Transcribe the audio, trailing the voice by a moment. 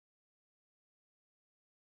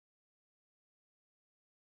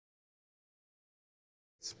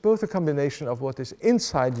It's both a combination of what is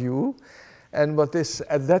inside you and what is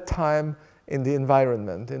at that time in the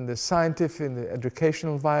environment, in the scientific, in the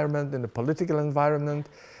educational environment, in the political environment.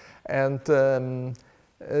 And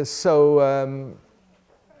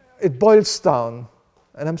it boils down,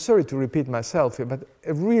 and I'm sorry to repeat myself here, but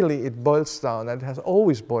really it boils down, and it has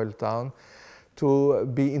always boiled down, to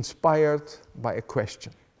be inspired by a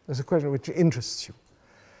question. There's a question which interests you.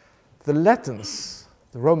 The Latins,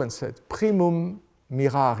 the Romans said, primum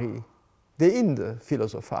mirari, deinde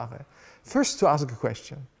philosophare. First to ask a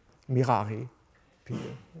question, mirari.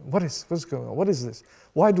 What's going on? What is this?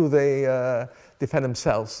 Why do they defend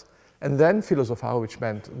themselves? And then philosophare, which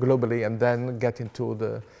meant globally, and then get into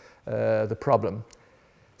the problem.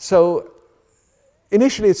 So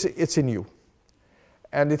initially it's in you,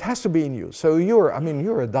 and it has to be in you. So you're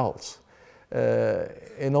adults, by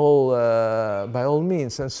all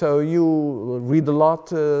means, and so you read a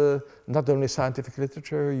lot, not only scientific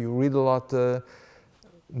literature, you read a lot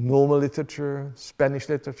normal literature, Spanish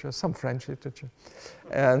literature, some French literature,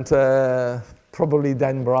 and probably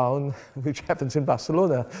Dan Brown, which happens in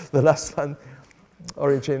Barcelona, the last one,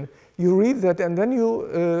 Origin. You read that, and then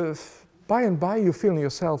you, by and by, you feel in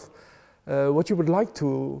yourself what you would like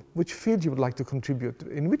to, which field you would like to contribute,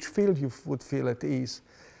 in which field you would feel at ease.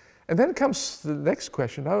 And then comes the next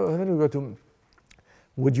question. Then we go to,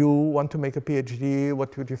 would you want to make a PhD?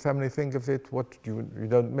 What would your family think of it? What you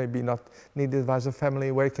don't maybe not need the advice of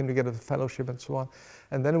family? Where can you get a fellowship and so on?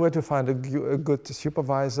 And then where to find a good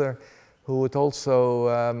supervisor who would also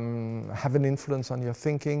have an influence on your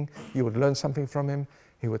thinking. You would learn something from him.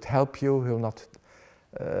 He would help you. He will not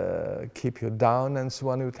keep you down and so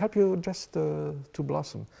on. He would help you just to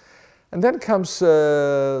blossom. And then comes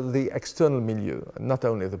the external milieu, not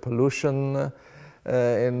only the pollution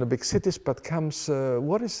in the big cities, but comes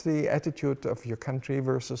what is the attitude of your country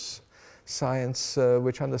versus science,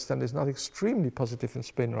 which I understand is not extremely positive in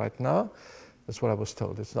Spain right now. That's what I was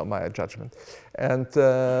told. It's not my judgment. And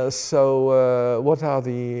what are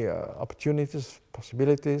the opportunities,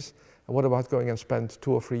 possibilities? And what about going and spend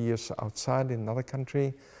 2 or 3 years outside in another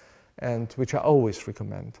country, and which I always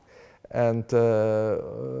recommend. And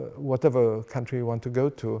whatever country you want to go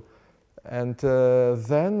to. And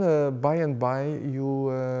then by and by,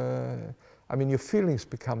 your feelings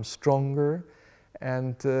become stronger,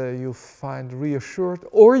 and you find reassured,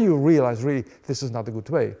 or you realize really this is not a good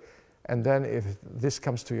way. And then if this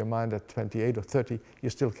comes to your mind at 28 or 30, you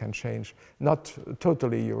still can change, not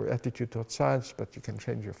totally your attitude towards science, but you can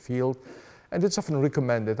change your field. And it's often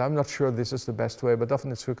recommended. I'm not sure this is the best way, but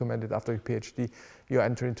often it's recommended after your PhD, you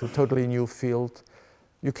enter into a totally new field.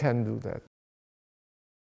 You can do that.